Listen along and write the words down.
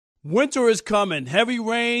Winter is coming. Heavy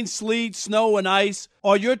rain, sleet, snow, and ice.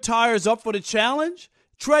 Are your tires up for the challenge?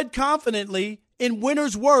 Tread confidently in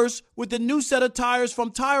winter's worst with the new set of tires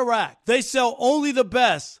from Tire Rack. They sell only the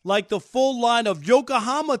best, like the full line of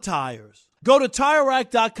Yokohama tires. Go to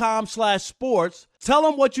TireRack.com/sports. Tell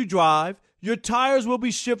them what you drive. Your tires will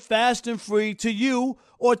be shipped fast and free to you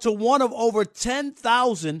or to one of over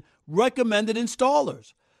 10,000 recommended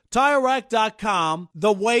installers. TireRack.com,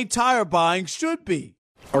 the way tire buying should be.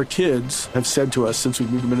 Our kids have said to us since we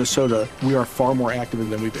moved to Minnesota, we are far more active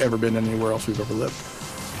than we've ever been anywhere else we've ever lived.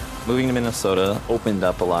 Moving to Minnesota opened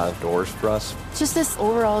up a lot of doors for us. Just this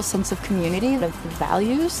overall sense of community, of the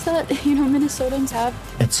values that, Minnesotans have.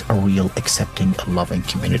 It's a real accepting, loving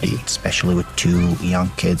community, especially with 2 young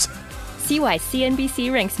kids. See why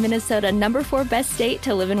CNBC ranks Minnesota number 4 best state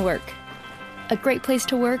to live and work. A great place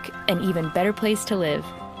to work, an even better place to live.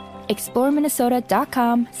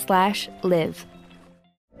 ExploreMinnesota.com/live.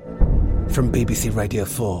 From BBC Radio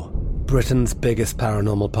 4, Britain's biggest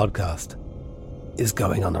paranormal podcast is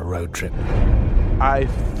going on a road trip. I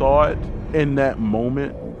thought in that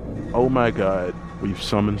moment, oh my God, we've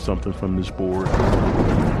summoned something from this board.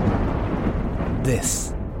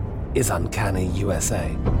 This is Uncanny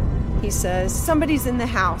USA. He says, somebody's in the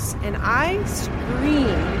house, and I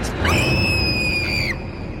screamed.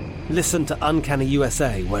 Listen to Uncanny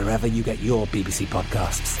USA wherever you get your BBC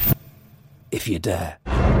podcasts, if you dare.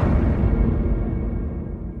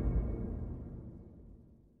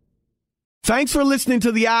 Thanks for listening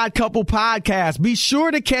to the Odd Couple podcast. Be sure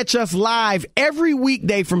to catch us live every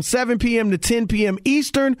weekday from 7 p.m. to 10 p.m.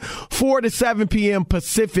 Eastern, 4 to 7 p.m.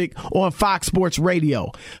 Pacific on Fox Sports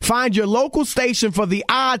Radio. Find your local station for the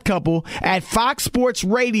Odd Couple at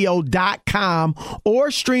foxsportsradio.com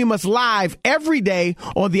or stream us live every day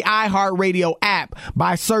on the iHeartRadio app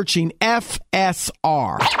by searching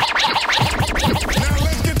FSR. Now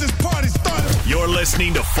let's get this party started. You're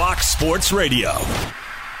listening to Fox Sports Radio.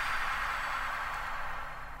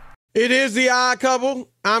 It is the Odd Couple.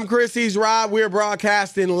 I'm Chris, he's Rob. We're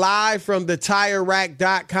broadcasting live from the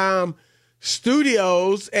TireRack.com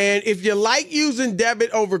studios. And if you like using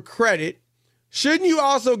debit over credit, shouldn't you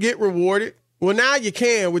also get rewarded? Well, now you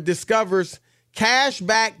can with Discover's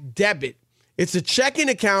Cashback Debit. It's a checking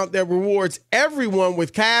account that rewards everyone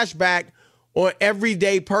with cash back on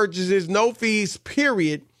everyday purchases, no fees,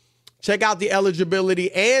 period. Check out the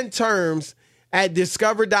eligibility and terms at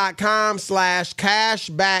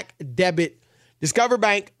discover.com/cashbackdebit. Discover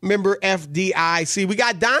Bank, member FDIC. We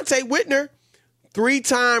got Donte Whitner,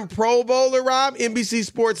 3-time Pro Bowler, Rob, NBC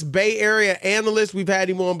Sports Bay Area analyst. We've had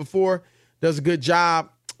him on before. Does a good job.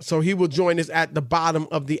 So he will join us at the bottom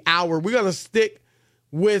of the hour. We're going to stick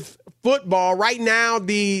with football. Right now,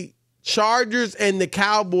 the Chargers and the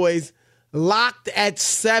Cowboys locked at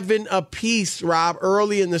 7 apiece, Rob,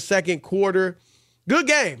 early in the second quarter. Good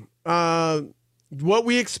game. What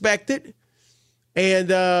we expected. And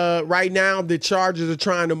right now the Chargers are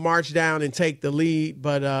trying to march down and take the lead,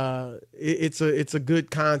 but it's a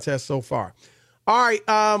good contest so far. All right,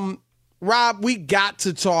 Rob, we got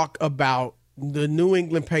to talk about the New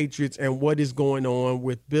England Patriots and what is going on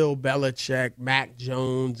with Bill Belichick, Mac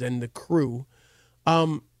Jones, and the crew.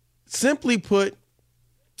 Simply put,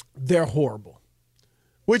 they're horrible,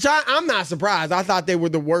 which I'm not surprised. I thought they were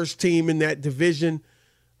the worst team in that division.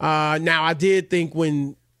 Now, I did think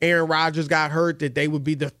when Aaron Rodgers got hurt that they would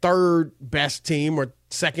be the 3rd best team or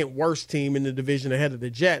 2nd worst team in the division ahead of the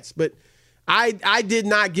Jets. But I did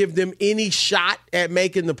not give them any shot at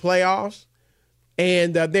making the playoffs,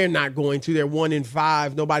 and they're not going to. They're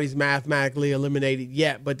 1-5. Nobody's mathematically eliminated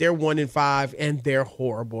yet, but they're 1-5, and they're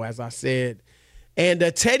horrible, as I said. And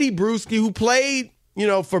Teddy Bruschi, who played,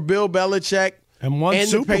 for Bill Belichick and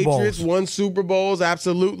the Patriots, won Super Bowls,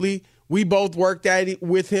 absolutely. We both worked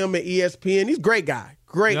with him at ESPN. He's a great guy.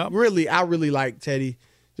 Great. Yep. Really, I really like Teddy.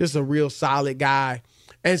 Just a real solid guy.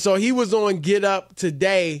 And so he was on Get Up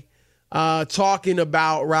today talking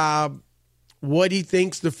about, Rob, what he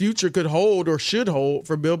thinks the future could hold or should hold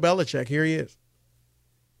for Bill Belichick. Here he is.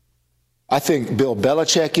 I think Bill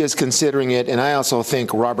Belichick is considering it, and I also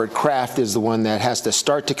think Robert Kraft is the one that has to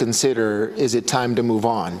start to consider, is it time to move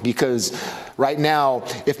on? Because right now,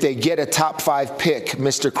 if they get a top 5 pick,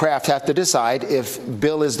 Mr. Kraft have to decide if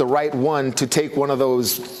Bill is the right one to take one of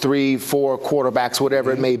those 3, 4 quarterbacks,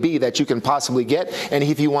 whatever it may be, that you can possibly get, and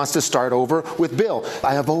if he wants to start over with Bill.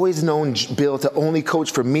 I have always known Bill to only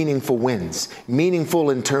coach for meaningful wins, meaningful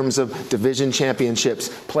in terms of division championships,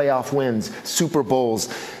 playoff wins, Super Bowls.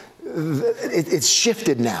 It's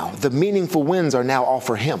shifted now. The meaningful wins are now all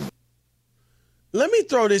for him. Let me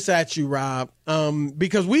throw this at you, Rob,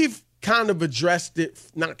 because we've kind of addressed it.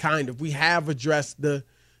 We have addressed the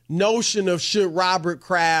notion of should Robert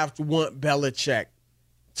Kraft want Belichick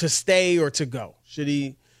to stay or to go? Should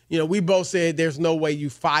he, we both said there's no way you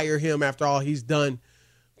fire him after all he's done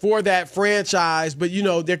for that franchise, but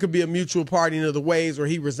there could be a mutual parting of the ways where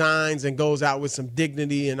he resigns and goes out with some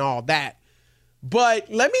dignity and all that. But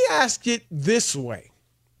let me ask it this way.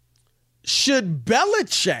 Should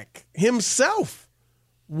Belichick himself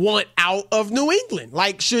want out of New England?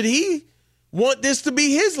 Like, should he want this to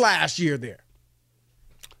be his last year there?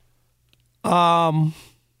 I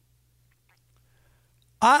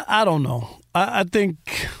don't know. I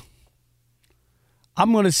think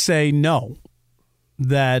I'm going to say no.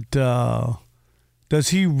 That does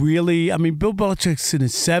he really? I mean, Bill Belichick's in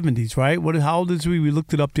his 70s, right? How old is he? We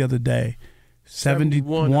looked it up the other day.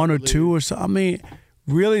 71 or 2 or so. I mean,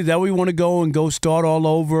 really, that we want to go start all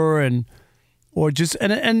over and you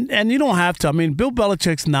don't have to. I mean, Bill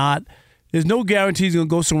Belichick's not. There's no guarantee he's going to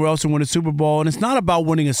go somewhere else and win a Super Bowl, and it's not about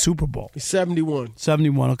winning a Super Bowl. He's 71.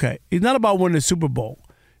 71. Okay, it's not about winning a Super Bowl.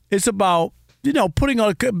 It's about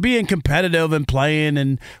being competitive and playing,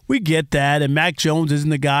 and we get that. And Mac Jones isn't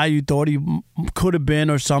the guy you thought he could have been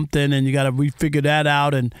or something, and you got to refigure that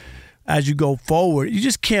out. And as you go forward, you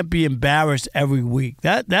just can't be embarrassed every week.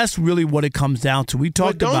 That's really what it comes down to. We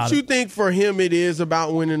talked about it. Don't you think for him it is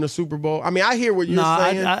about winning a Super Bowl? I mean, I hear what you're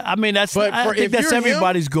saying. I mean, I think that's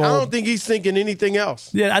everybody's goal. I don't think he's thinking anything else.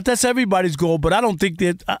 Yeah, that's everybody's goal, but I don't think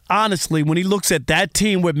that, honestly, when he looks at that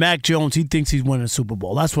team with Mac Jones, he thinks he's winning a Super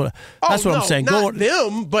Bowl. That's what I'm saying. Not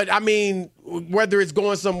them, but I mean, whether it's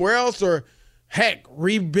going somewhere else or, heck,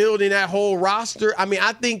 rebuilding that whole roster, I mean,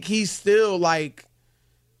 I think he's still like,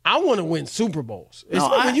 I want to win Super Bowls. When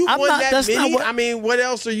you won that many, what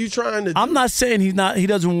else are you trying to do? I'm not saying he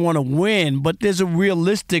doesn't want to win, but there's a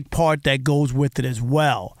realistic part that goes with it as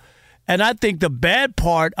well. And I think the bad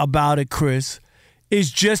part about it, Chris, is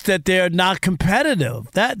just that they're not competitive.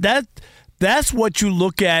 That's what you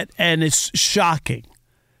look at, and it's shocking.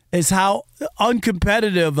 Is how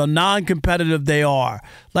uncompetitive or non-competitive they are.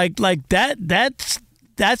 Like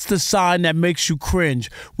that's the sign that makes you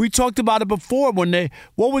cringe. We talked about it before what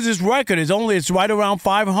was his record? It's right around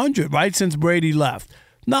 500, right, since Brady left.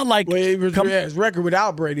 Not like his record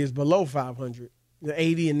without Brady is below 500.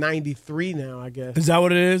 80 and 93 now, I guess. Is that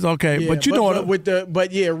what it is? Okay, yeah,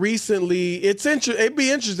 but recently it'd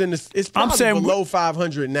be interesting. It's probably below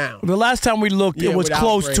 500 now. The last time we looked, it was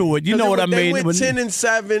close Brady. to it. You know what I mean? They went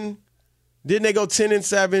 10-7. Didn't they go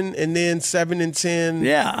 10-7 and then 7-10?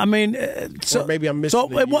 Yeah, I mean, or maybe I'm missing.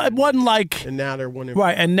 So it wasn't like, and now they're winning.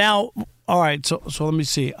 Right, and now, all right. So let me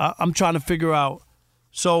see. I'm trying to figure out.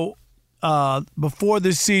 So before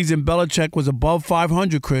this season, Belichick was above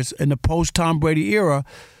 500, Chris, in the post-Tom Brady era,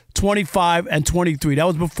 25-23. That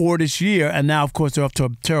was before this year, and now, of course, they're off to a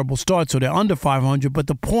terrible start, so they're under 500. But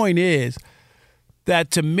the point is that,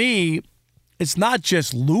 to me, it's not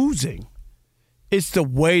just losing. It's the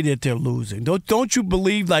way that they're losing. Don't you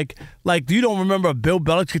believe, like you don't remember a Bill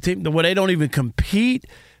Belichick team where they don't even compete?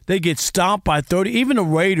 They get stomped by 30. Even the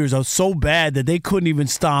Raiders are so bad that they couldn't even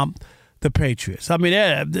stomp the Patriots. I mean,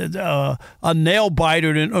 a nail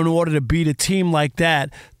biter in order to beat a team like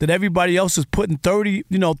that everybody else is putting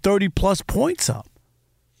 30-plus points up.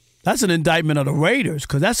 That's an indictment of the Raiders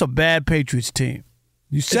because that's a bad Patriots team.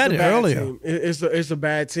 You said it earlier. It's a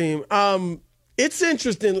bad team. It's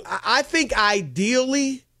interesting. I think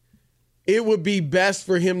ideally it would be best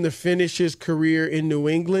for him to finish his career in New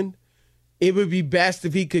England. It would be best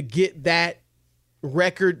if he could get that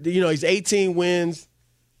record. He's 18 wins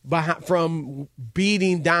from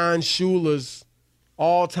beating Don Shula's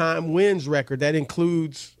all-time wins record. That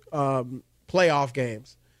includes playoff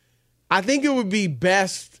games. I think it would be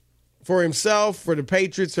best for himself, for the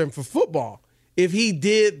Patriots, and for football if he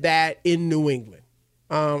did that in New England.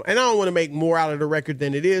 And I don't want to make more out of the record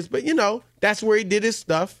than it is, but, that's where he did his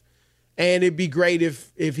stuff. And it'd be great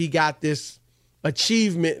if he got this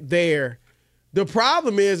achievement there. The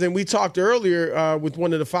problem is, and we talked earlier with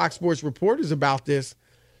one of the Fox Sports reporters about this,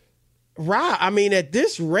 Rob, I mean, at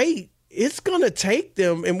this rate, it's going to take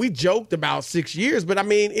them, and we joked about 6 years, but, I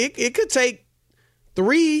mean, it could take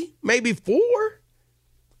 3, maybe 4.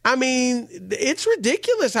 I mean, it's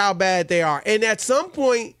ridiculous how bad they are. And at some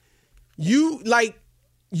point, you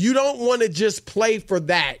don't want to just play for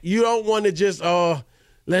that. You don't want to just,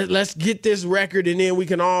 let's get this record and then we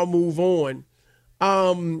can all move on.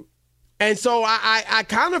 And so I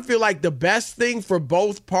kind of feel like the best thing for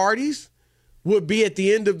both parties would be at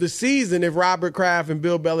the end of the season if Robert Kraft and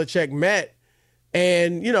Bill Belichick met.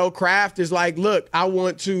 And, Kraft is like, look, I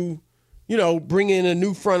want to, bring in a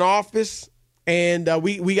new front office. And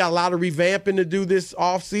we got a lot of revamping to do this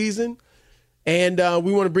offseason. and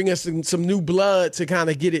we want to bring us some new blood to kind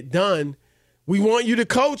of get it done. We want you to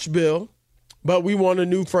coach, Bill, but we want a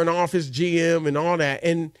new front office GM and all that.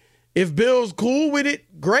 And if Bill's cool with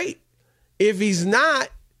it, great. If he's not,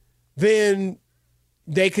 then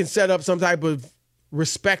they can set up some type of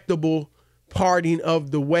respectable parting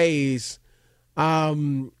of the ways.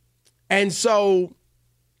 And so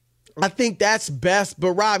I think that's best.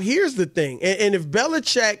 But, Rob, here's the thing. And if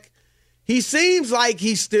Belichick, he seems like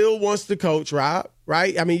he still wants to coach, Rob,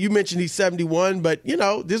 right? I mean, you mentioned he's 71, but,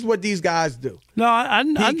 this is what these guys do. No,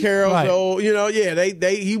 Pete Carroll's right. old,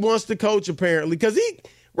 he wants to coach apparently. Because he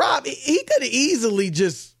could have easily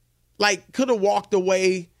just, could have walked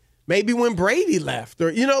away maybe when Brady left.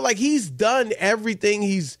 Or, he's done everything.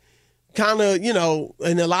 He's kind of,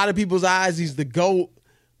 in a lot of people's eyes, he's the GOAT.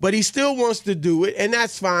 But he still wants to do it, and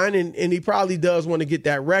that's fine, and he probably does want to get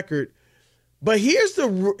that record. But here's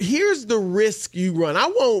the risk you run. I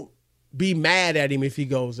won't be mad at him if he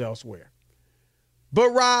goes elsewhere. But,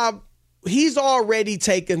 Rob, he's already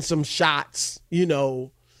taken some shots, he lost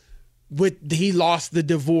the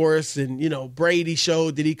divorce, and, Brady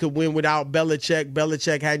showed that he could win without Belichick.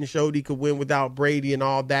 Belichick hadn't showed he could win without Brady and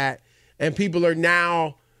all that. And people are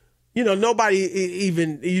now... nobody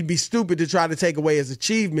you'd be stupid to try to take away his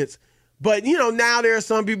achievements. But, now there are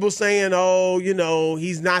some people saying,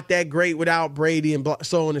 he's not that great without Brady and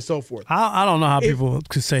so on and so forth. I don't know how people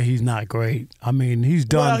could say he's not great. I mean, he's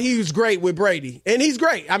done. Well, he was great with Brady. And he's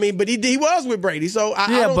great. I mean, but he was with Brady. So I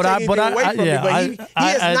don't take anything away from him. But he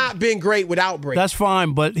has not been great without Brady. That's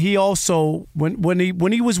fine. But he also, when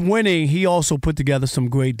he was winning, he also put together some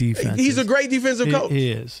great defense. He's a great defensive coach.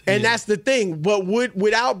 He is. And that's the thing. But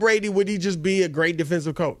without Brady, would he just be a great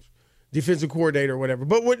defensive coach? Defensive coordinator or whatever.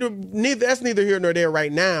 But that's neither here nor there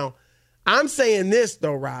right now. I'm saying this,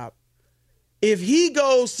 though, Rob. If he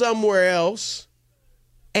goes somewhere else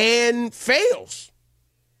and fails,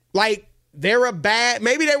 maybe they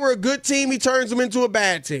were a good team, he turns them into a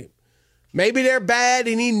bad team. Maybe they're bad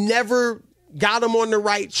and he never got them on the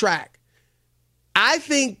right track. I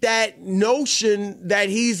think that notion that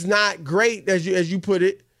he's not great, as you put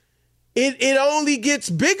it, it only gets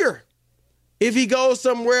bigger if he goes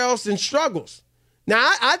somewhere else and struggles.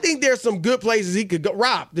 Now, I think there's some good places he could go.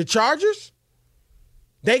 Rob, the Chargers,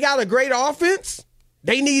 they got a great offense.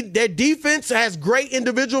 Their defense has great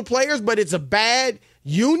individual players, but it's a bad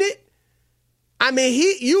unit. I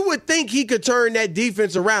mean, you would think he could turn that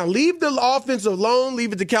defense around. Leave the offense alone,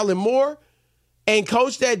 leave it to Kellen Moore, and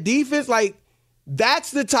coach that defense.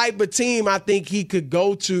 That's the type of team I think he could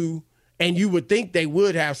go to, and you would think they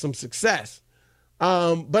would have some success.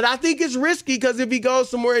 But I think it's risky because if he goes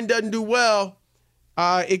somewhere and doesn't do well,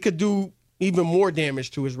 it could do even more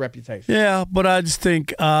damage to his reputation. Yeah, but I just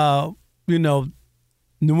think, New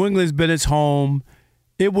England's been his home.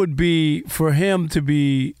 It would be for him to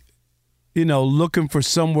be, looking for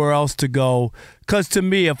somewhere else to go. Because to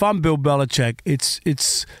me, if I'm Bill Belichick,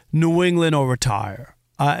 it's New England or retire.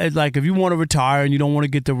 It's like if you want to retire and you don't want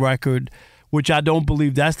to get the record, which I don't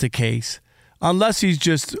believe that's the case, unless he's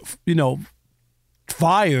just,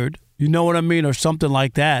 fired, you know what I mean, or something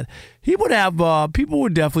like that. He would have people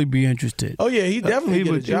would definitely be interested. Oh yeah, he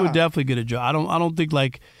would definitely get a job. I don't think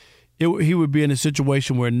he would be in a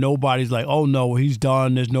situation where nobody's like, oh no, he's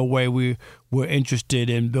done. There's no way we're interested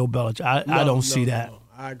in Bill Belichick. I don't see that. No,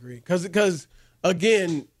 I agree because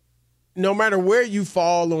again, no matter where you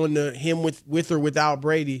fall on him with or without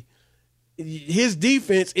Brady, his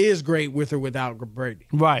defense is great with or without Brady.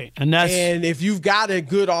 Right. And if you've got a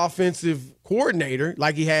good offensive coordinator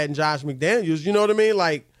like he had in Josh McDaniels, you know what I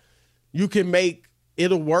mean? You can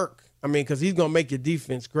it'll work. I mean, because he's going to make your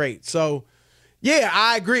defense great. So, yeah,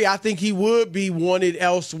 I agree. I think he would be wanted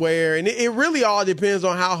elsewhere. And it really all depends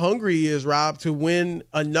on how hungry he is, Rob, to win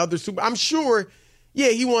another Super. I'm sure,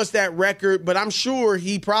 he wants that record, but I'm sure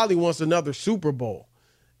he probably wants another Super Bowl.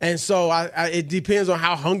 And so it depends on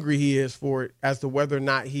how hungry he is for it as to whether or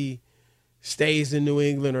not he stays in New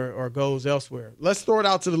England or goes elsewhere. Let's throw it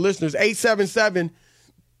out to the listeners. 877-99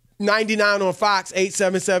 on Fox,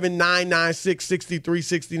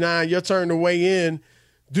 877-996-6369. Your turn to weigh in.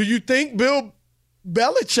 Do you think Bill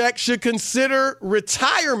Belichick should consider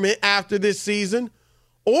retirement after this season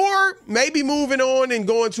or maybe moving on and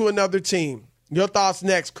going to another team? Your thoughts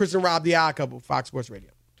next. Chris and Rob, The Odd Couple, Fox Sports Radio.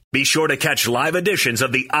 Be sure to catch live editions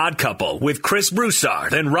of The Odd Couple with Chris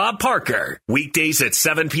Broussard and Rob Parker. Weekdays at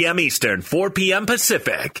 7 p.m. Eastern, 4 p.m.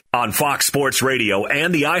 Pacific on Fox Sports Radio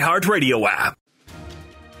and the iHeartRadio app.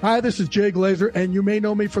 Hi, this is Jay Glazer, and you may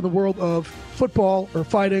know me from the world of football or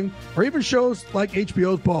fighting or even shows like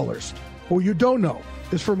HBO's Ballers. What you don't know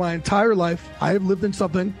is for my entire life, I have lived in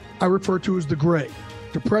something I refer to as the gray.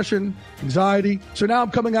 depression, anxiety. So now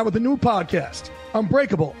I'm coming out with a new podcast,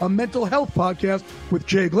 Unbreakable, a mental health podcast with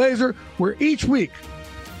Jay Glazer, where each week,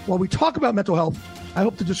 while we talk about mental health, I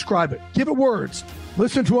hope to describe it, give it words.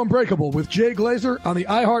 Listen to Unbreakable with Jay Glazer on the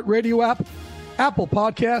iHeartRadio app, Apple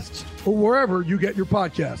Podcasts, or wherever you get your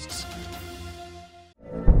podcasts.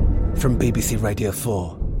 From BBC Radio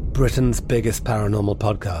 4, Britain's biggest paranormal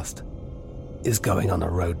podcast is going on a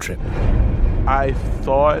road trip. I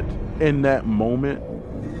thought in that moment,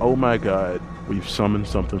 oh my God, we've summoned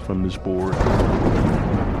something from this board.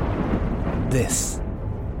 This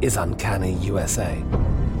is Uncanny USA.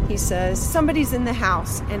 He says, somebody's in the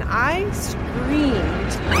house, and I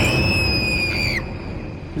screamed.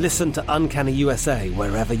 Listen to Uncanny USA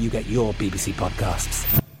wherever you get your BBC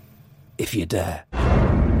podcasts, if you dare.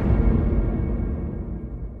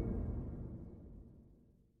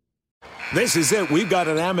 This is it. We've got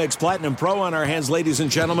an Amex Platinum Pro on our hands, ladies and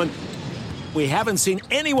gentlemen. We haven't seen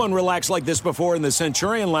anyone relax like this before in the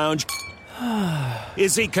Centurion Lounge.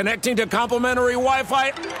 Is he connecting to complimentary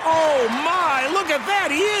Wi-Fi? Oh, my! Look at that!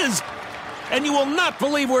 He is! And you will not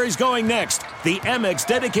believe where he's going next. The Amex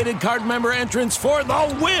dedicated card member entrance for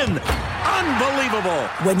the win! Unbelievable!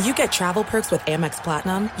 When you get travel perks with Amex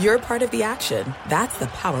Platinum, you're part of the action. That's the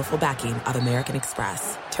powerful backing of American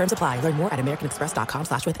Express. Terms apply. Learn more at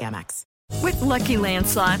americanexpress.com/withAmex. With Lucky Land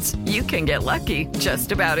Slots, you can get lucky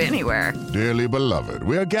just about anywhere. Dearly beloved,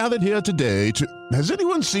 we are gathered here today to... Has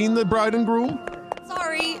anyone seen the bride and groom?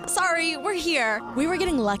 Sorry, we're here. We were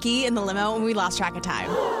getting lucky in the limo and we lost track of time.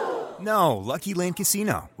 No, Lucky Land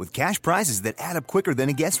Casino, with cash prizes that add up quicker than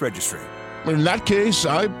a guest registry. In that case,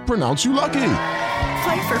 I pronounce you lucky.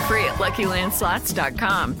 Play for free at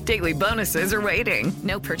LuckyLandSlots.com. Daily bonuses are waiting.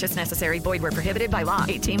 No purchase necessary. Void where prohibited by law.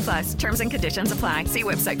 18+. Terms and conditions apply. See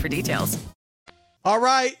website for details. All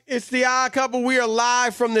right, it's the Odd Couple. We are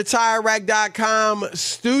live from the TireRack.com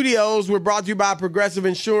studios. We're brought to you by Progressive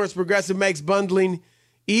Insurance. Progressive makes bundling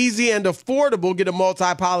easy and affordable. Get a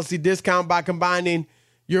multi-policy discount by combining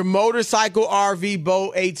your motorcycle, RV,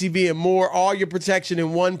 boat, ATV, and more. All your protection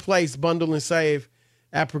in one place. Bundle and save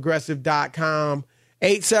at Progressive.com.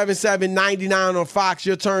 877-99 on Fox.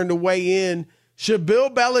 Your turn to weigh in. Should Bill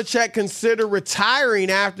Belichick consider retiring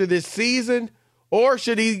after this season, or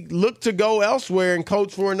should he look to go elsewhere and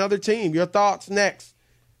coach for another team? Your thoughts next.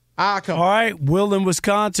 Odd Couple. All right, Will in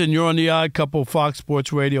Wisconsin. You're on the Odd Couple, Fox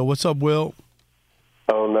Sports Radio. What's up, Will?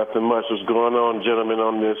 Oh, nothing much. What's going on, gentlemen,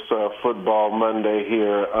 on this football Monday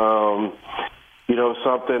here? You know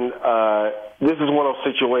something? This is one of those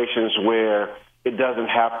situations where it doesn't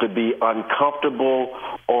have to be uncomfortable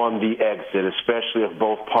on the exit, especially if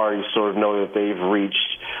both parties sort of know that they've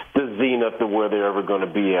reached the zenith of where they're ever going to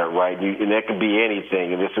be at, right? And that can be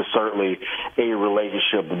anything, and this is certainly a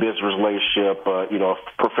relationship, a business relationship, a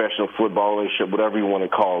professional football relationship, whatever you want to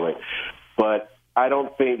call it. But I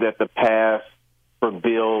don't think that the path for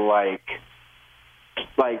Bill, like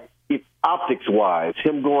optics-wise,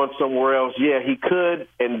 him going somewhere else, yeah, he could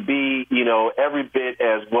and be, every bit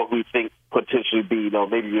as what we think potentially be,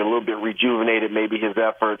 maybe a little bit rejuvenated, maybe his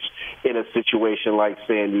efforts in a situation like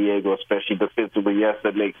San Diego, especially defensively. Yes,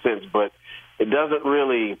 that makes sense, but it doesn't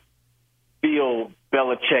really feel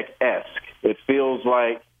Belichick-esque. It feels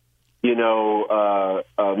like,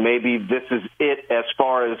 maybe this is it as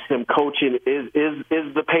far as him coaching is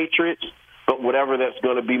the Patriots. But whatever that's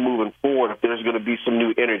going to be moving forward, if there's going to be some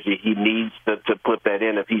new energy, he needs to put that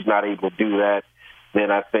in. If he's not able to do that,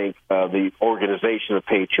 then I think the organization of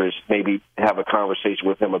Patriots maybe have a conversation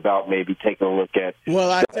with him about maybe taking a look at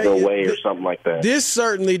away or something like that. This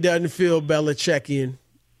certainly doesn't feel Belichickian.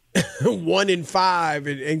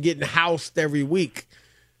 1-5 and getting housed every week.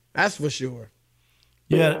 That's for sure.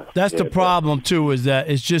 Yeah, that's the problem, too, is that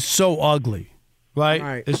it's just so ugly.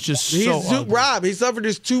 Right? It's just so ugly. Rob, he suffered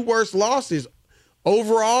his two worst losses.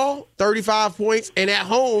 Overall, 35 points, and at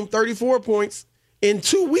home, 34 points in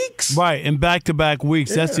 2 weeks. Right, in back-to-back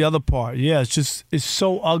weeks. Yeah. That's the other part. Yeah, it's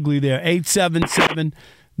so ugly there. 877-99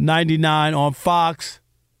 on Fox.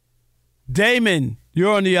 Damon,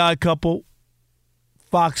 you're on the Odd Couple,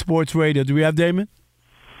 Fox Sports Radio. Do we have Damon?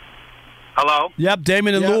 Hello? Yep,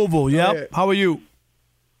 Damon in Louisville. Yep. Yeah. How are you?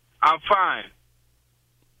 I'm fine.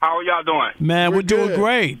 How are y'all doing? Man, we're doing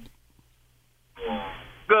great.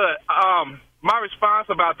 Good. My response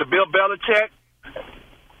about the Bill Belichick,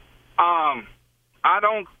 I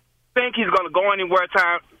don't think he's going to go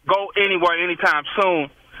anywhere anytime soon.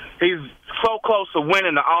 He's so close to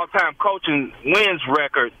winning the all-time coaching wins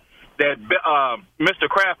record that Mr.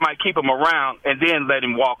 Kraft might keep him around and then let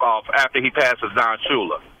him walk off after he passes Don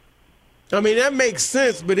Shula. I mean, that makes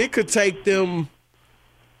sense, but it could take them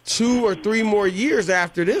 2 or 3 more years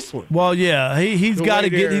after this one. Well, yeah, he's got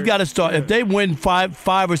to start. Yeah. If they win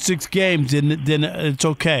five or 6 games, then it's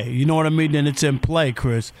okay. You know what I mean? Then it's in play,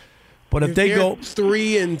 Chris. But if they go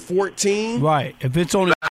 3-14, right? If it's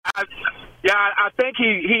only, I think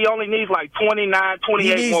he only needs like 29,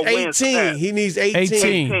 28 more wins. He needs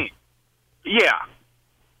 18. Yeah.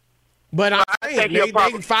 But I'm saying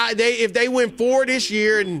if they win 4 this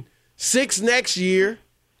year and 6 next year,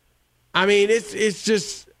 I mean, it's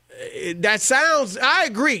just that sounds. I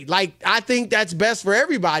agree. Like, I think that's best for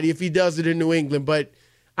everybody if he does it in New England. But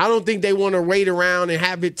I don't think they want to wait around and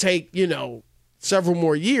have it take several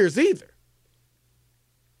more years either.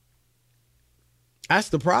 That's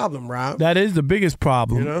the problem, Rob. That is the biggest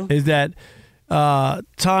problem. Is that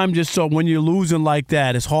time just so when you're losing like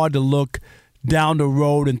that, it's hard to look down the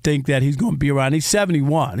road and think that he's going to be around. He's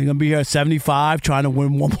 71. He's going to be here at 75 trying to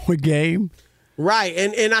win one more game. Right.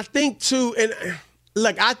 And I think, too, and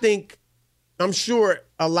look, I'm sure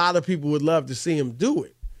a lot of people would love to see him do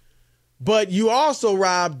it. But you also,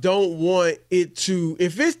 Rob, don't want it to,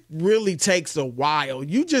 if it really takes a while,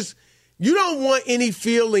 you don't want any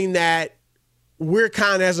feeling that we're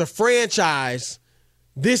kind of, as a franchise,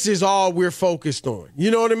 this is all we're focused on.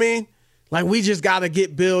 You know what I mean? Like, we just got to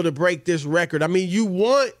get Bill to break this record. I mean, you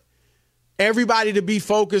want everybody to be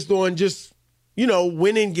focused on just,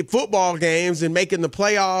 winning football games and making the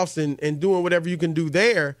playoffs and doing whatever you can do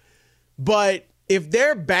there. But if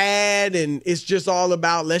they're bad and it's just all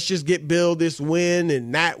about let's just get Bill this win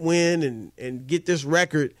and that win and get this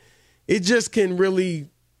record, it just can really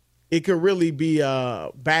be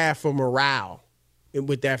bad for morale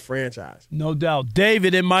with that franchise. No doubt.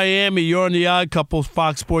 David in Miami, you're on the Odd Couple,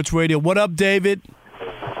 Fox Sports Radio. What up, David?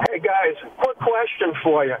 Hey, guys, quick question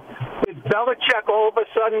for you. Did Belichick all of a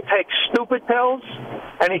sudden take stupid pills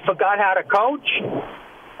and he forgot how to coach?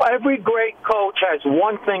 Every great coach has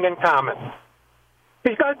one thing in common.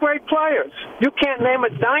 He's got great players. You can't name a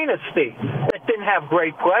dynasty that didn't have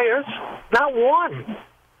great players. Not one.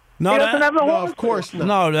 No, of course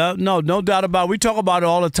not. No doubt about it. We talk about it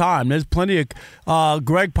all the time. There's plenty of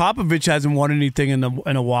Greg Popovich hasn't won anything in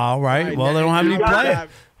a while, right? Well, they don't have any players.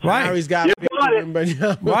 Right. Now he's got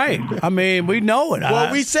right. I mean, we know it.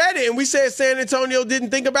 Well, we said it, and we said San Antonio didn't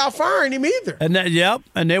think about firing him either. And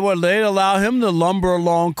and they'd allow him to lumber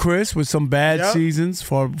along, Chris, with some bad seasons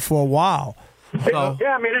for a while. So.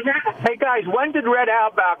 Yeah, I mean, hey guys, when did Red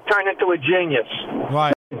Auerbach turn into a genius?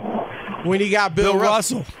 Right. When he got Bill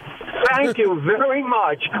Russell. Thank you very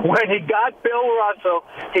much. When he got Bill Russell,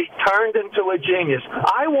 he turned into a genius.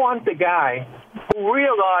 I want the guy who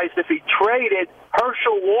realized if he traded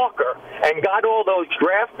Herschel Walker and got all those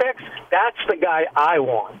draft picks, that's the guy I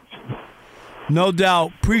want. No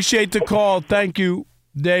doubt. Appreciate the call. Thank you,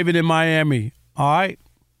 David in Miami. All right.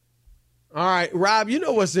 All right, Rob, you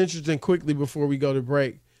know what's interesting quickly before we go to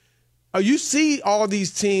break? You see all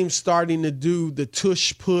these teams starting to do the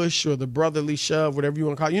tush push or the brotherly shove, whatever you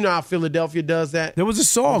want to call it. You know how Philadelphia does that? There was a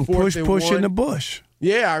song, Push in the Bush.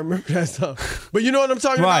 Yeah, I remember that song. But you know what I'm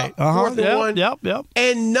talking about? Fourth and one. Yep.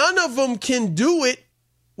 And none of them can do it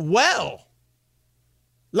well.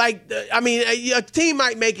 Like, I mean, a team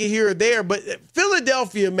might make it here or there, but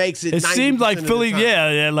Philadelphia makes it. It seems like Philly,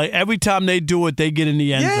 like every time they do it, they get in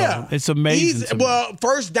the end zone. It's amazing. Well,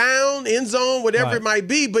 first down, end zone, whatever it might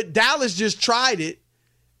be. But Dallas just tried it,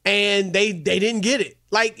 and they didn't get it.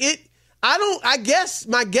 Like it, I guess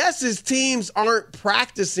my guess is teams aren't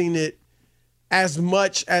practicing it as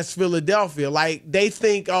much as Philadelphia. Like they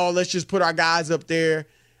think, oh, let's just put our guys up there.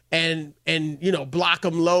 And block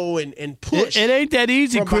them low and push. It ain't that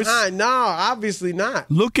easy, from Chris. Behind. No, obviously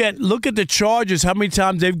not. Look at the Chargers. How many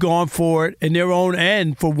times they've gone for it in their own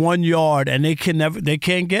end for 1 yard, and they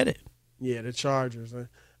can't get it. Yeah, the Chargers.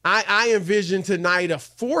 I envision tonight a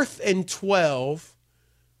 4th and 12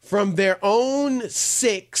 from their own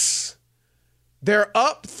 6. They're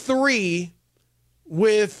up 3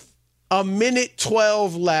 with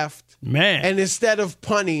 1:12 left. Man, and instead of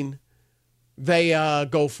punting, they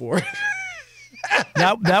go for it.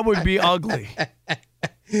 That would be ugly.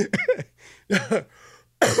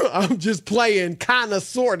 I'm just playing, kind of,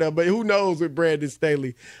 sort of, but who knows with Brandon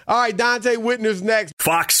Staley. All right, Donte Whitner's next.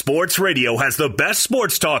 Fox Sports Radio has the best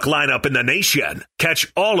sports talk lineup in the nation.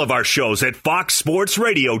 Catch all of our shows at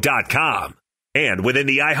foxsportsradio.com. And within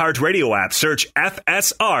the iHeartRadio app, search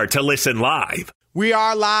FSR to listen live. We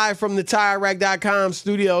are live from the TireRack.com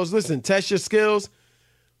studios. Listen, test your skills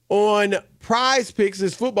on Prize Picks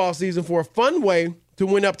this football season for a fun way to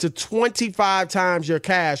win up to 25 times your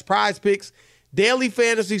cash. Prize Picks, daily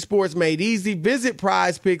fantasy sports made easy. Visit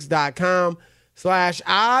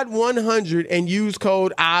prizepicks.com/odd100 and use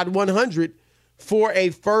code odd100 for a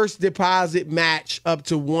first deposit match up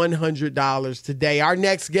to $100 today. Our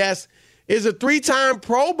next guest is a 3-time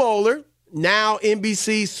Pro Bowler, now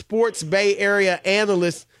NBC Sports Bay Area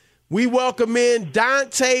analyst. We welcome in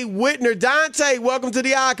Donte Whitner. Donte, welcome to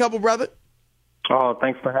the Odd Couple, brother. Oh,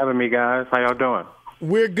 thanks for having me, guys. How y'all doing?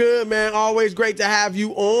 We're good, man. Always great to have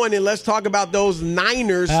you on, and let's talk about those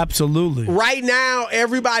Niners. Absolutely. Right now,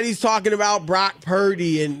 everybody's talking about Brock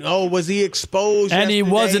Purdy, and, was he exposed And yesterday? he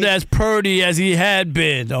wasn't as Purdy as he had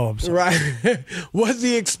been. Oh, I'm sorry. Right. Was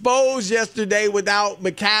he exposed yesterday without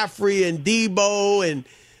McCaffrey and Debo and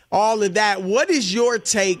all of that? What is your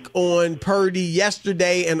take on Purdy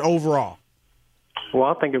yesterday and overall? Well,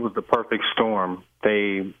 I think it was the perfect storm.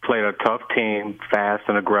 They played a tough team, fast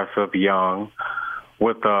and aggressive, young,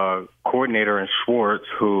 with a coordinator in Schwartz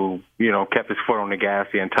who, kept his foot on the gas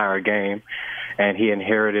the entire game. And he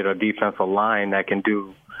inherited a defensive line that can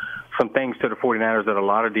do some things to the 49ers that a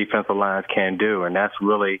lot of defensive lines can't do, and that's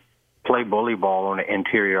really play bully ball on the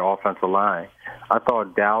interior offensive line. I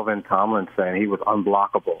thought Dalvin Tomlinson, he was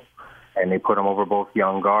unblockable, and they put him over both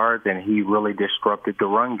young guards, and he really disrupted the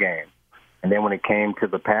run game. And then when it came to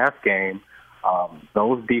the pass game,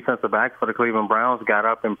 those defensive backs for the Cleveland Browns got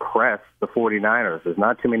up and pressed the 49ers. There's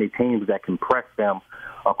not too many teams that can press them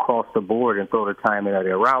across the board and throw the timing of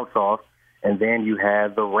their routes off. And then you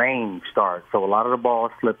had the rain start. So a lot of the ball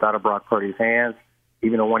slipped out of Brock Purdy's hands.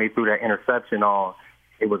 Even though when he threw that interception on,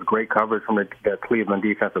 it was great coverage from the Cleveland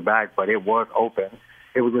defensive back, but it was open.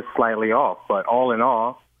 It was just slightly off. But all in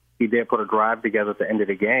all, he did put a drive together at the end of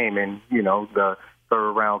the game. And, the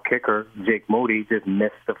third-round kicker, Jake Moody, just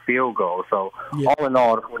missed the field goal. So all in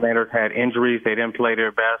all, the 49ers had injuries. They didn't play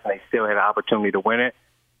their best, and they still had an opportunity to win it.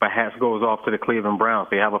 But hats goes off to the Cleveland Browns.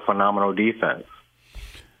 They have a phenomenal defense.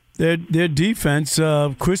 Their defense,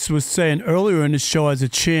 Chris was saying earlier in the show, has a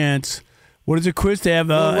chance. What is it, Chris? They have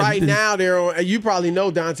right now. They're on. You probably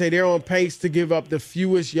know, Donte. They're on pace to give up the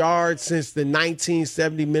fewest yards since the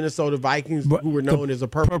 1970 Minnesota Vikings, who were known as the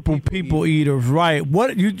purple people eaters. Right.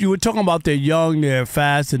 What you were talking about? They're young, they're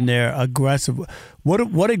fast, and they're aggressive.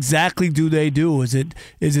 What exactly do they do? Is it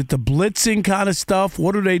the blitzing kind of stuff?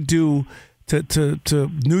 What do they do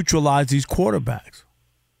to neutralize these quarterbacks?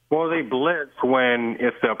 Well, they blitz when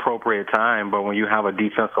it's the appropriate time, but when you have a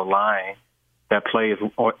defensive line that plays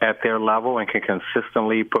at their level and can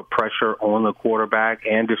consistently put pressure on the quarterback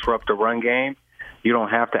and disrupt the run game, you don't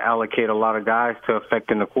have to allocate a lot of guys to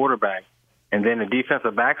affecting the quarterback. And then the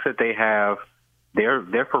defensive backs that they have,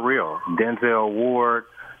 they're for real. Denzel Ward,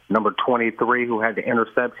 number 23, who had the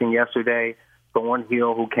interception yesterday,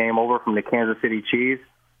 Thornhill, who came over from the Kansas City Chiefs,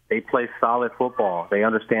 they play solid football. They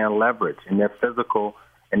understand leverage, and they're physical,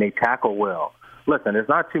 and they tackle well. Listen, there's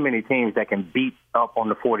not too many teams that can beat up on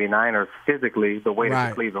the 49ers physically the way that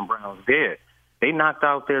the Cleveland Browns did. They knocked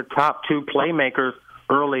out their top two playmakers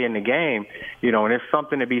early in the game, and there's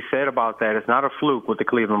something to be said about that. It's not a fluke with the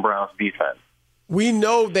Cleveland Browns defense. We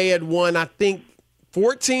know they had won, I think,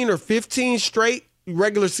 14 or 15 straight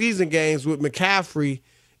regular season games with McCaffrey.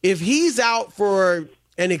 If he's out for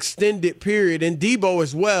an extended period, and Debo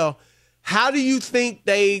as well, how do you think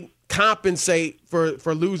they compensate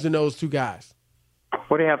for losing those two guys?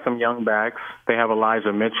 Well, they have some young backs. They have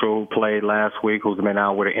Elijah Mitchell, who played last week, who's been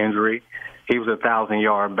out with an injury. He was a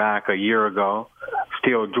 1,000-yard back a year ago.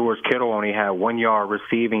 Still, George Kittle only had 1 yard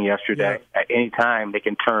receiving yesterday. Yeah. At any time, they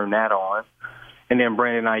can turn that on. And then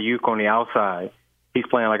Brandon Ayuk on the outside. He's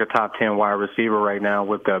playing like a top 10 wide receiver right now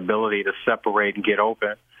with the ability to separate and get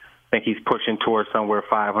open. I think he's pushing towards somewhere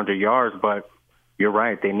 500 yards, but you're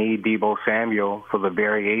right. They need Deebo Samuel for the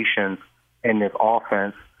variations in this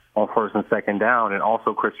offense on first and second down, and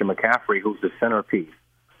also Christian McCaffrey, who's the centerpiece.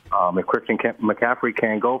 If Christian McCaffrey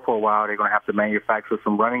can't go for a while, they're going to have to manufacture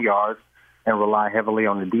some running yards and rely heavily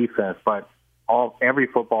on the defense. But every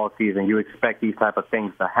football season, you expect these type of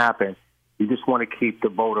things to happen. You just want to keep the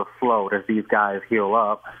boat afloat as these guys heal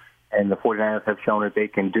up, and the 49ers have shown that they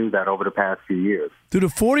can do that over the past few years. Do the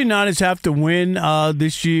 49ers have to win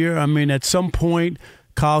this year? I mean, at some point,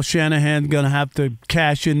 Kyle Shanahan's going to have to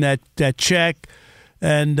cash in that check.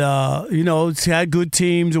 And, he's had good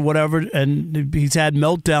teams or whatever, and he's had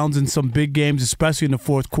meltdowns in some big games, especially in the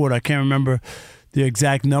fourth quarter. I can't remember the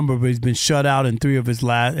exact number, but he's been shut out in three of his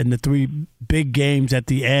in the three big games at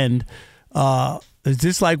the end. Is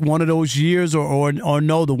this like one of those years, or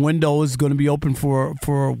no, the window is going to be open for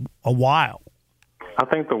a while? I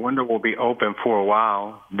think the window will be open for a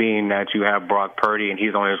while, being that you have Brock Purdy, and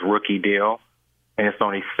he's on his rookie deal, and it's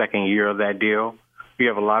only second year of that deal. You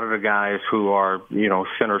have a lot of the guys who are,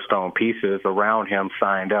 center stone pieces around him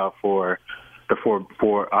signed up for the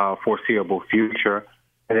foreseeable future.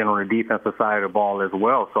 and then on the defensive side of the ball as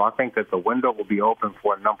well. So I think that the window will be open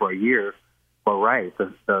for a number of years. But right,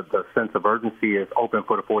 the sense of urgency is open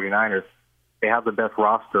for the 49ers. They have the best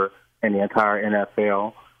roster in the entire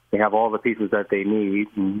NFL. They have all the pieces that they need.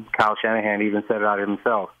 And Kyle Shanahan even said it out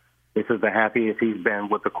himself. This is the happiest he's been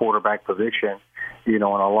with the quarterback position, in a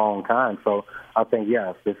long time. So I think,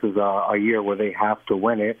 yes, this is a year where they have to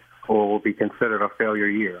win it or it will be considered a failure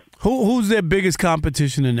year. Who's their biggest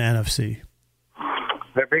competition in the NFC?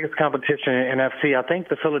 Their biggest competition in NFC, I think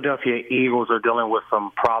the Philadelphia Eagles are dealing with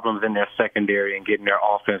some problems in their secondary and getting their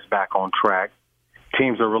offense back on track.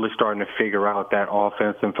 Teams are really starting to figure out that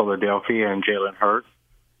offense in Philadelphia and Jalen Hurts.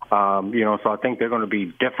 So I think they're going to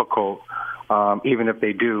be difficult, even if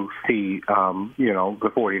they do see,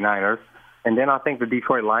 the 49ers. And then I think the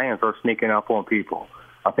Detroit Lions are sneaking up on people.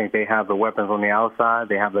 I think they have the weapons on the outside.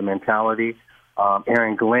 They have the mentality.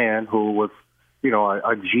 Aaron Glenn, who was,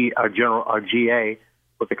 a GA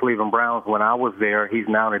with the Cleveland Browns when I was there, he's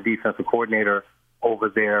now the defensive coordinator over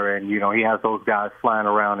there. And, he has those guys flying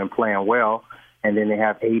around and playing well. And then they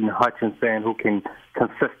have Aiden Hutchinson, who can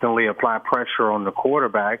consistently apply pressure on the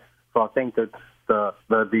quarterback. So I think that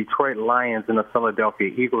the Detroit Lions and the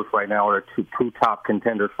Philadelphia Eagles right now are the two top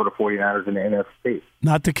contenders for the 49ers in the NFC.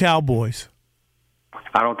 Not the Cowboys.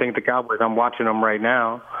 I don't think the Cowboys. I'm watching them right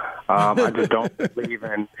now. I just don't believe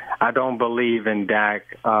in. I don't believe in Dak.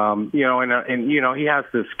 And he has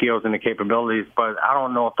the skills and the capabilities, but I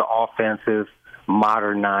don't know if the offense is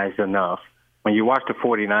modernized enough. When you watch the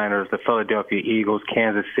 49ers, the Philadelphia Eagles,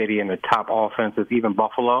 Kansas City, and the top offenses, even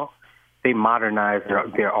Buffalo, they modernize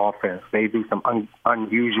their offense. They do some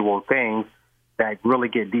unusual things that really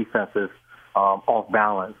get defenses off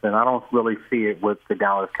balance. And I don't really see it with the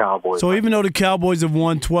Dallas Cowboys. So even though the Cowboys have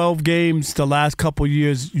won 12 games the last couple of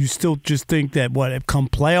years, you still just think that, come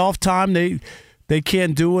playoff time, they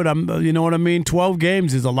can't do it? You know what I mean? 12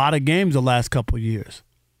 games is a lot of games the last couple of years.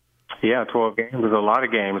 Yeah, 12 games is a lot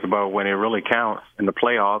of games, but when it really counts in the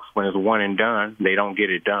playoffs, when it's one and done, they don't get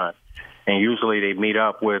it done. And usually they meet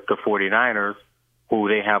up with the 49ers, who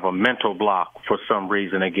they have a mental block for some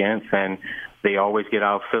reason against, and they always get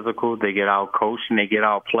out physical, they get out coached, and they get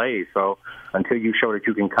out played. So until you show that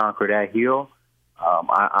you can conquer that hill,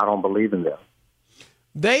 I don't believe in them.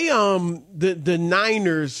 They, the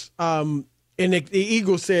Niners, and the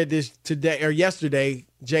Eagles said this today or yesterday,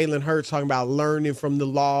 Jalen Hurts talking about learning from the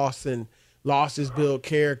loss and losses build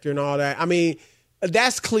character and all that. I mean,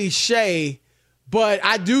 that's cliche, but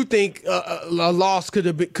I do think a loss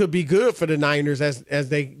could be good for the Niners as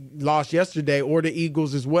they lost yesterday, or the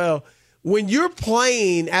Eagles as well. When you're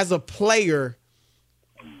playing as a player,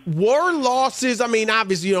 war losses, I mean,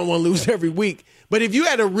 obviously you don't want to lose every week, but if you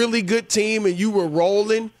had a really good team and you were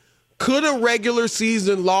rolling, could a regular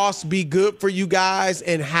season loss be good for you guys,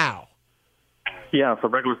 and how? Yeah, so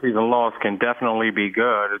regular season loss can definitely be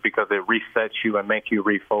good because it resets you and makes you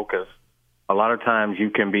refocus. A lot of times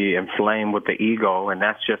you can be inflamed with the ego, and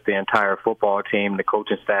that's just the entire football team, the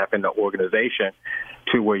coaching staff, and the organization,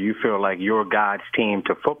 to where you feel like you're God's team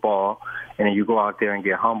to football, and then you go out there and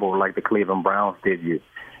get humbled like the Cleveland Browns did you.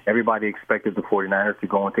 Everybody expected the 49ers to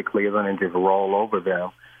go into Cleveland and just roll over them,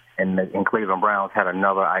 and Cleveland Browns had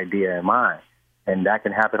another idea in mind. And that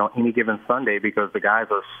can happen on any given Sunday because the guys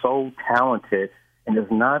are so talented, and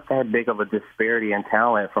there's not that big of a disparity in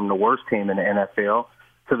talent from the worst team in the NFL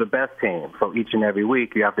to the best team. So each and every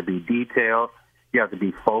week you have to be detailed, you have to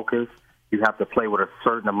be focused, you have to play with a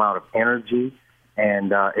certain amount of energy.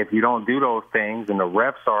 And if you don't do those things and the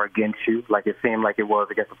refs are against you, like it seemed like it was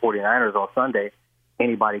against the 49ers on Sunday,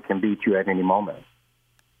 anybody can beat you at any moment.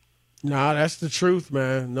 No, that's the truth,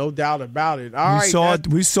 man. No doubt about it.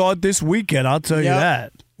 We saw it this weekend, I'll tell you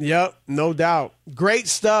that. Yep, no doubt. Great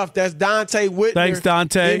stuff. That's Donte Whitner. Thanks,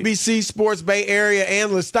 Donte. NBC Sports Bay Area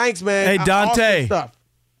analyst. Thanks, man. Hey, Donte. Awesome stuff.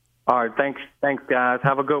 All right, thanks, guys.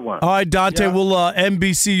 Have a good one. All right, Donte, we'll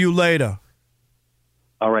NBC you later.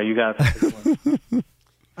 All right, you guys have a good one.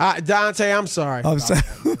 Donte, I'm sorry.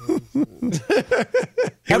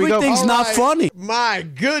 Everything's not funny. My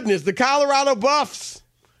goodness, the Colorado Buffs.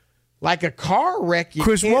 Like a car wreck you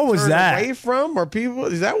Chris, can't what was turn that? Away from? Or people?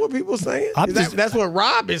 Is that what people saying? That's what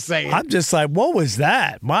Rob is saying. I'm just like, what was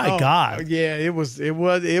that? My God. Yeah, it was bad.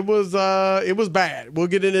 We'll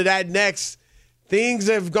get into that next. Things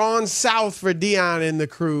have gone south for Dion and the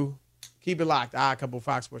crew. Keep it locked. Odd Couple,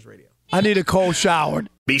 Fox Sports Radio. I need a cold shower.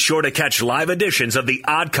 Be sure to catch live editions of The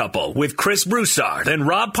Odd Couple with Chris Broussard and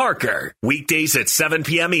Rob Parker. Weekdays at 7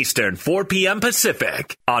 p.m. Eastern, 4 p.m.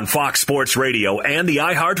 Pacific on Fox Sports Radio and the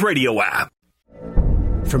iHeartRadio app.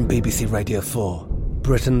 From BBC Radio 4,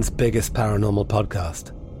 Britain's biggest paranormal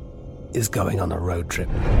podcast is going on a road trip.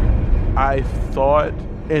 I thought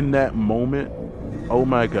in that moment, oh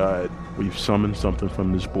my God, we've summoned something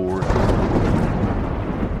from this board.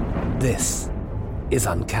 This is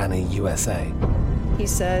Uncanny USA. He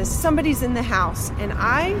says, somebody's in the house, and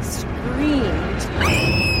I screamed.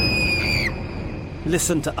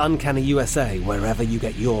 Listen to Uncanny USA wherever you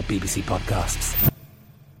get your BBC podcasts,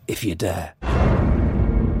 if you dare.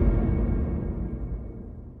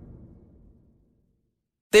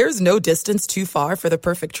 There's no distance too far for the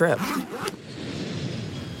perfect trip.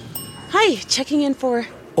 Hi, checking in for...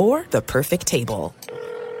 Or the perfect table.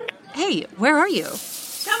 Hey, where are you?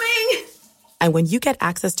 Coming! And when you get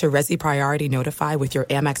access to Resi Priority Notify with your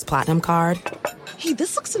Amex Platinum card... Hey,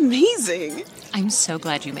 this looks amazing. I'm so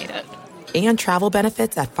glad you made it. And travel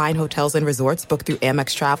benefits at fine hotels and resorts booked through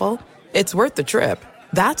Amex Travel, it's worth the trip.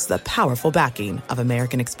 That's the powerful backing of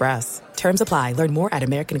American Express. Terms apply. Learn more at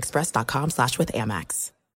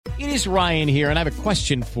americanexpress.com/withAmex. It is Ryan here, and I have a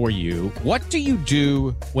question for you. What do you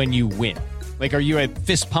do when you win? Like, are you a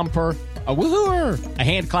fist pumper, a woo-hooer, a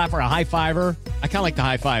hand clapper, a high fiver? I kind of like the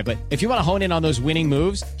high five, but if you want to hone in on those winning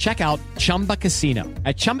moves, check out Chumba Casino.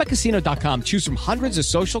 At ChumbaCasino.com, choose from hundreds of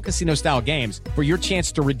social casino-style games for your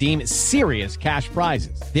chance to redeem serious cash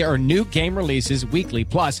prizes. There are new game releases weekly,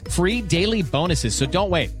 plus free daily bonuses. So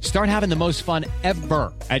don't wait. Start having the most fun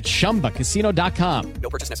ever at ChumbaCasino.com.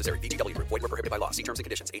 No purchase necessary. VGW. Void where prohibited by law. See terms and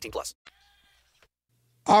conditions. 18+.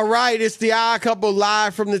 All right, it's the Odd Couple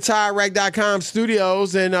live from the TireRack.com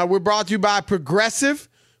studios, and we're brought to you by Progressive.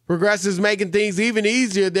 Progressive's making things even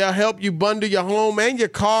easier. They'll help you bundle your home and your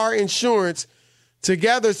car insurance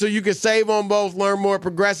together so you can save on both. Learn more at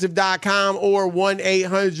Progressive.com or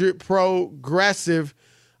 1-800-PROGRESSIVE.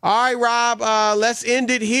 All right, Rob, let's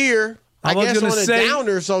end it here. I guess on a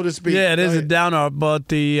downer, so to speak. Yeah, it is a downer, but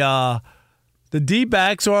the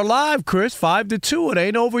D-backs are alive, Chris. 5-2. It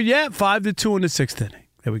ain't over yet. 5-2 in the sixth inning.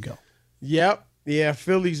 There we go. Yep. Yeah,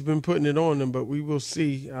 Philly's been putting it on them, but we will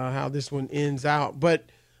see how this one ends out. But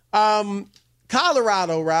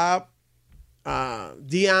Colorado, Rob,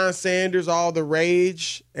 Deion Sanders, all the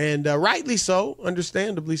rage, and rightly so,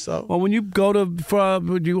 understandably so. Well, when you go to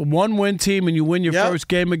one-win team and you win your first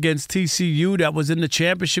game against TCU that was in the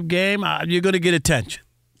championship game, you're going to get attention.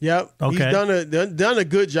 Yep. Okay. He's done a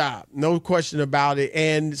good job, no question about it.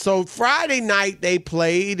 And so Friday night they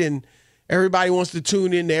played, and everybody wants to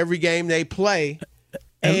tune in to every game they play.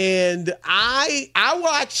 And I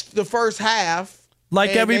watched the first half.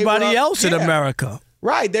 Like everybody else in America.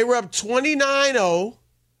 Right. They were up 29-0.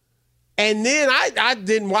 And then I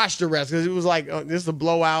didn't watch the rest because it was like, this is a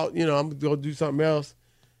blowout. You know, I'm going to go do something else.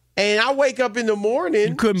 And I wake up in the morning.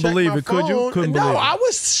 You couldn't believe it, could you? Couldn't believe it. No, I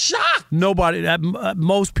was shocked. Nobody,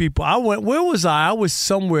 most people. Where was I? I was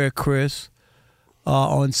somewhere, Chris,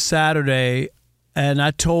 on Saturday. And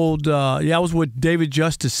I told, I was with David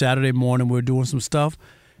Justice Saturday morning. We were doing some stuff.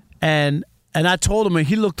 And I told him, and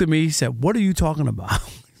he looked at me. He said, "What are you talking about?"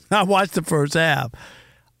 I watched the first half.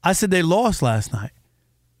 I said, "They lost last night."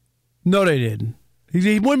 No, they didn't.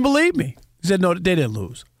 He wouldn't believe me. He said, "No, they didn't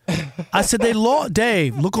lose." I said, "They lost."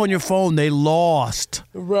 Dave, look on your phone. They lost.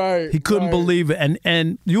 Right. He couldn't believe it.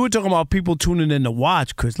 And you were talking about people tuning in to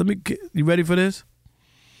watch, Chris. You ready for this?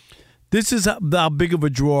 This is how big of a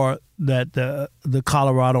draw that the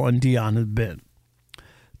Colorado and Deion has been.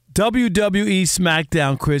 WWE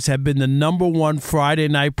SmackDown, Chris, had been the number one Friday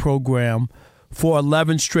night program for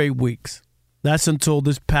 11 straight weeks. That's until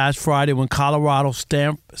this past Friday when Colorado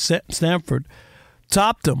Stanford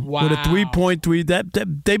topped them with a 3.3. That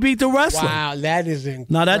they beat the wrestling. Wow, that is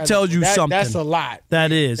incredible. Now that tells you something. That's a lot.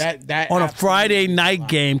 That is. That on a Friday night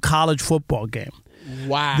game, college football game.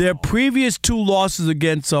 Wow. Their previous two losses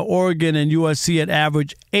against Oregon and USC had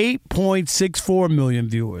averaged 8.64 million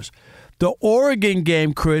viewers. The Oregon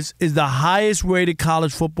game, Chris, is the highest rated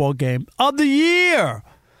college football game of the year.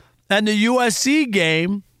 And the USC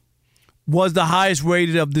game was the highest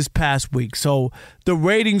rated of this past week. So the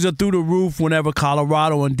ratings are through the roof whenever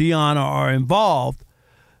Colorado and Deion are involved.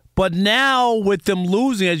 But now with them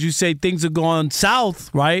losing, as you say, things are going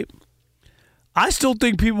south, right? I still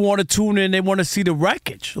think people want to tune in. They want to see the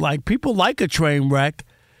wreckage. Like, people like a train wreck.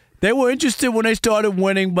 They were interested when they started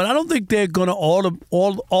winning, but I don't think they're going to all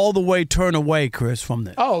the way turn away, Chris, from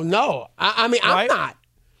this. Oh, no. I mean, right? I'm not.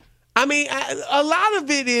 I mean, a lot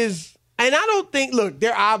of it is, and I don't think, look,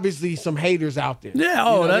 there are obviously some haters out there.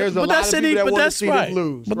 Yeah, there's a lot of people that want to see them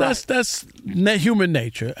lose. But that's human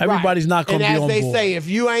nature. Everybody's not going to be on board. And as they say, if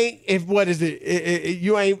you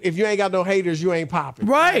ain't got no haters, you ain't popping.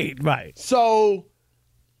 Right. So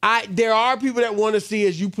there are people that want to see,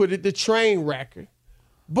 as you put it, the train record.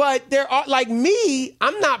 But there are, like me,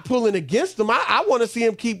 I'm not pulling against them. I want to see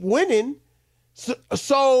them keep winning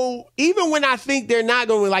So even when I think they're not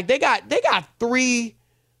going to win, like they got 3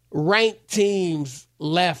 ranked teams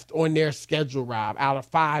left on their schedule, Rob, out of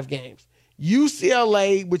 5 games.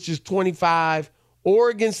 UCLA, which is 25,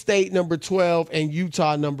 Oregon State, number 12, and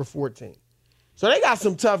Utah, number 14. So they got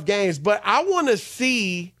some tough games, but I want to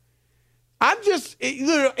see.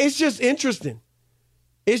 It's just interesting.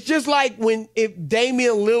 It's just like if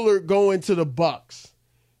Damian Lillard going to the Bucks,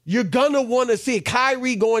 you're going to want to see it.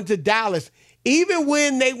 Kyrie going to Dallas, even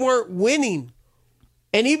when they weren't winning.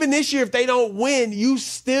 And even this year, if they don't win, you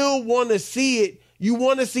still want to see it. You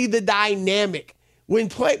want to see the dynamic. When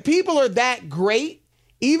people are that great,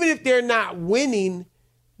 even if they're not winning,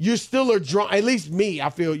 you still are drawn. At least me, I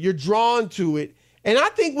feel you're drawn to it. And I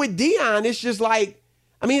think with Deion, it's just like,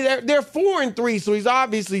 I mean, they're 4-3, so he's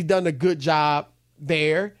obviously done a good job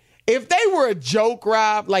there. If they were a joke,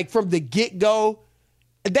 Rob, like from the get-go,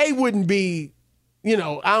 they wouldn't be, I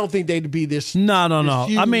don't think they'd be this. No.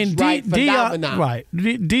 Huge, I mean, phenomenon. Right.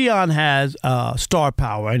 Deion has star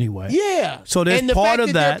power anyway. Yeah. So there's and the part fact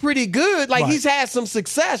of that they're pretty good, like he's had some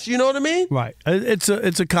success, you know what I mean? Right. It's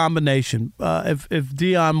a combination. If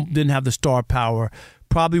Deion didn't have the star power,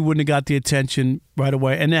 probably wouldn't have got the attention right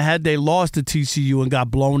away. And then had they lost to TCU and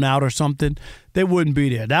got blown out or something, they wouldn't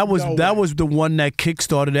be there. That was the one that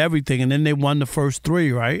kick-started everything, and then they won the first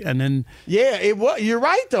 3, right? And then it was. You're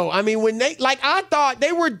right though. I mean, when I thought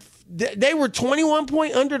they were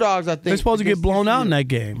 21-point underdogs. I think they're supposed to get blown out in that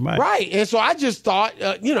game, right? Right. And so I just thought,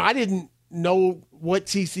 I didn't know what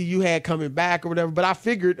TCU had coming back or whatever, but I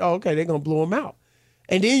figured, okay, they're gonna blow them out.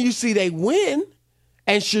 And then you see they win.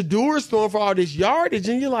 And Shadour's throwing for all this yardage,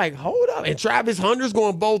 and you're like, hold up. And Travis Hunter's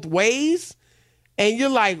going both ways, and you're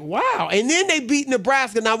like, wow. And then they beat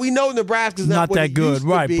Nebraska. Now, we know Nebraska's not what that good,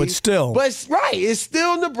 right, be, but still. But, it's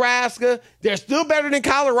still Nebraska. They're still better than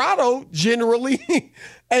Colorado, generally.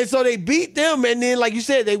 And so they beat them, and then, like you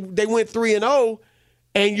said, they went 3-0,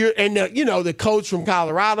 and the coach from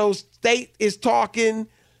Colorado State is talking.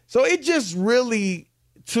 So it just really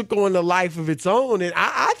took on a life of its own. And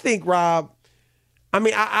I think, Rob,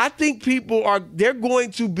 I think they're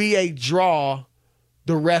going to be a draw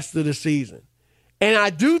the rest of the season. And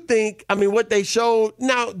I do think, what they showed,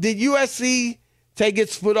 now, did USC take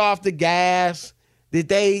its foot off the gas? Did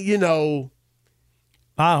they, I don't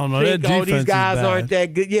know. Think, these guys aren't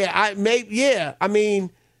that good? Yeah,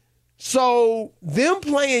 so them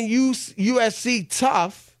playing USC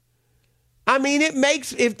tough, it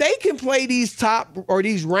makes, if they can play these top or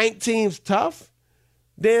these ranked teams tough,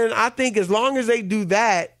 then I think as long as they do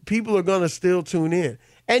that, people are going to still tune in.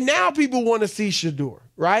 And now people want to see Shador,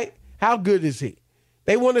 right? How good is he?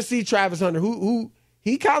 They want to see Travis Hunter, who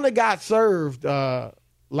he kind of got served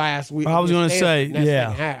last week. I was going to say,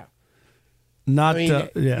 yeah.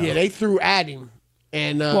 They threw at him.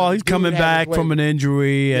 And he's coming back from an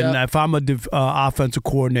injury, and if I'm a offensive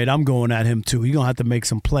coordinator, I'm going at him too. He's gonna have to make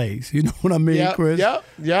some plays. You know what I mean, Chris? Yep.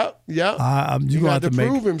 You're gonna have to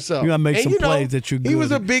prove himself. You gotta make some plays that you're good. He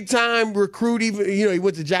was a big time recruit. Even he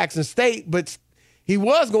went to Jackson State, but he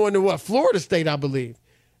was going to Florida State, I believe.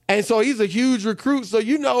 And so he's a huge recruit. So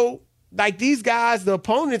like these guys, the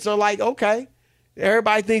opponents are like, okay,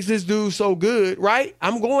 everybody thinks this dude's so good, right?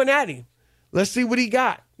 I'm going at him. Let's see what he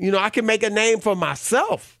got. I can make a name for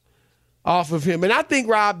myself off of him. And I think,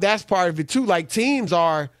 Rob, that's part of it too. Like teams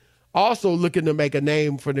are also looking to make a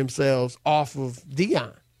name for themselves off of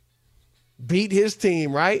Deion. Beat his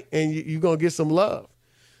team, right? And you're going to get some love.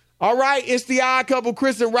 All right, it's the Odd Couple,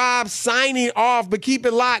 Chris and Rob signing off, but keep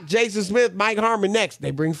it locked. Jason Smith, Mike Harmon next. They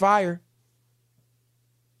bring fire.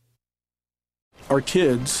 Our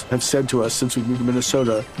kids have said to us since we moved to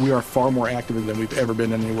Minnesota, we are far more active than we've ever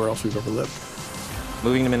been anywhere else we've ever lived.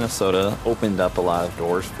 Moving to Minnesota opened up a lot of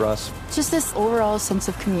doors for us. Just this overall sense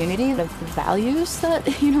of community, the values that,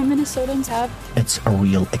 Minnesotans have. It's a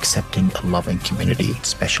real accepting, loving community,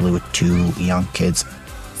 especially with 2 young kids.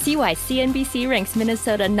 See why CNBC ranks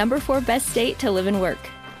Minnesota number 4 best state to live and work.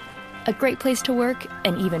 A great place to work,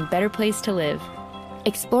 an even better place to live.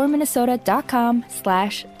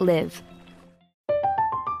 ExploreMinnesota.com/live.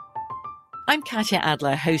 I'm Katya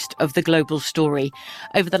Adler, host of The Global Story.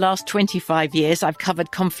 Over the last 25 years, I've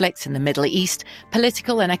covered conflicts in the Middle East,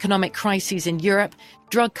 political and economic crises in Europe,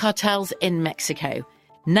 drug cartels in Mexico.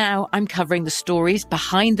 Now I'm covering the stories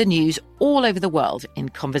behind the news all over the world in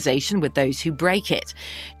conversation with those who break it.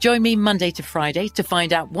 Join me Monday to Friday to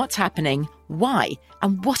find out what's happening, why,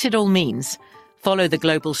 and what it all means. Follow The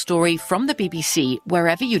Global Story from the BBC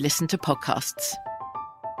wherever you listen to podcasts.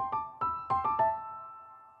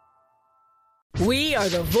 We are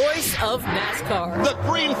the voice of NASCAR. The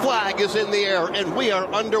green flag is in the air, and we are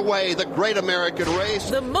underway. The Great American Race.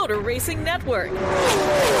 The Motor Racing Network.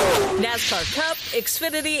 NASCAR Cup,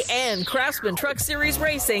 Xfinity, and Craftsman Truck Series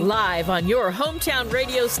Racing live on your hometown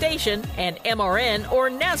radio station and MRN or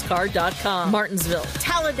NASCAR.com. Martinsville,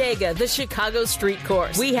 Talladega, the Chicago Street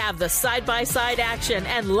Course. We have the side-by-side action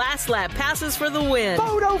and last lap passes for the win.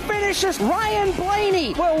 Photo finishes. Ryan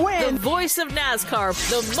Blaney will win. The voice of NASCAR,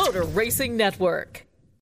 the Motor Racing Network.